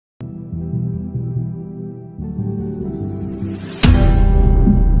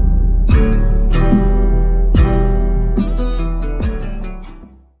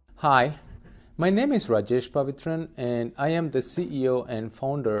Hi, my name is Rajesh Pavitran and I am the CEO and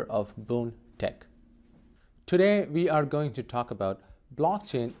founder of Boon Tech. Today we are going to talk about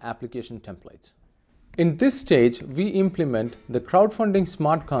blockchain application templates. In this stage, we implement the crowdfunding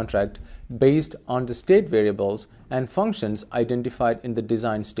smart contract based on the state variables and functions identified in the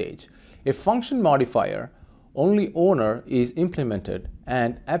design stage. A function modifier only owner is implemented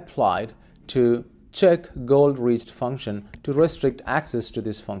and applied to check goal reached function to restrict access to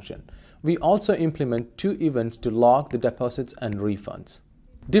this function. We also implement two events to log the deposits and refunds.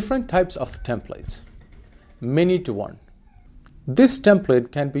 Different types of templates. Many to one. This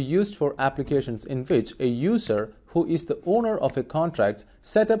template can be used for applications in which a user who is the owner of a contract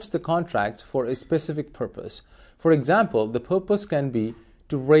sets up the contracts for a specific purpose. For example, the purpose can be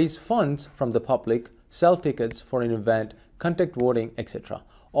to raise funds from the public, sell tickets for an event, conduct voting, etc.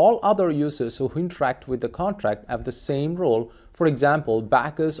 All other users who interact with the contract have the same role, for example,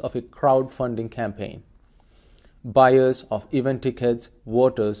 backers of a crowdfunding campaign, buyers of event tickets,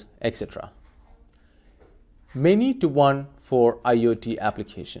 voters, etc. Many to one for IoT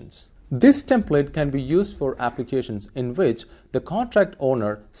applications. This template can be used for applications in which the contract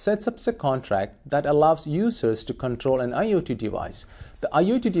owner sets up a contract that allows users to control an IoT device. The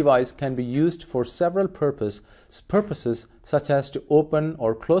IoT device can be used for several purposes such as to open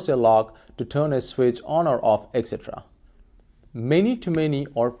or close a lock, to turn a switch on or off, etc. Many to many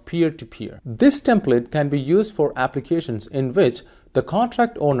or peer-to-peer. This template can be used for applications in which the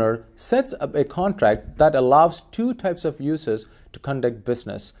contract owner sets up a contract that allows two types of users to conduct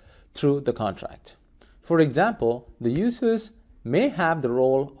business through the contract. For example, the users may have the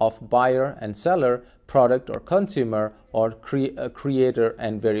role of buyer and seller, product or consumer, or creator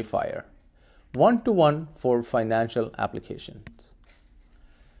and verifier. One-to-one for financial applications.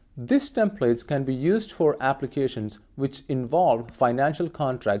 These templates can be used for applications which involve financial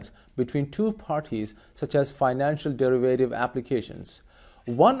contracts between two parties, such as financial derivative applications.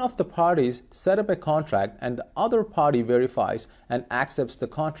 One of the parties set up a contract and the other party verifies and accepts the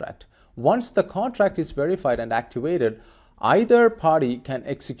contract. Once the contract is verified and activated, either party can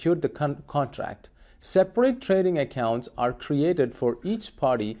execute the contract. Separate trading accounts are created for each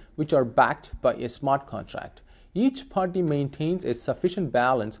party, which are backed by a smart contract. Each party maintains a sufficient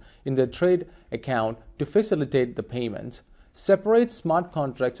balance in the trade account to facilitate the payments. Separate smart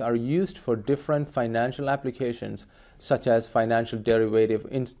contracts are used for different financial applications, such as financial derivative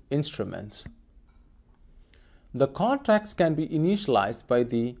instruments. The contracts can be initialized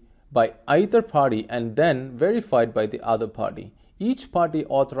by either party and then verified by the other party. Each party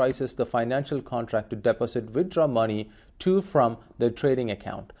authorizes the financial contract to deposit, withdraw money to from the trading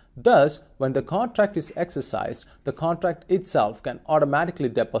account. Thus, when the contract is exercised, the contract itself can automatically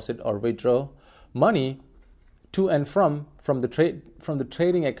deposit or withdraw money to and from the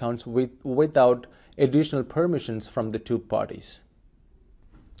trading accounts without additional permissions from the two parties.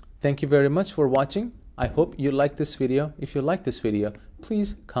 Thank you very much for watching. I hope you like this video. If you like this video,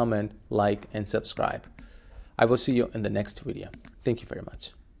 please comment, like, and subscribe. I will see you in the next video. Thank you very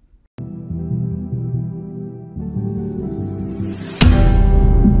much.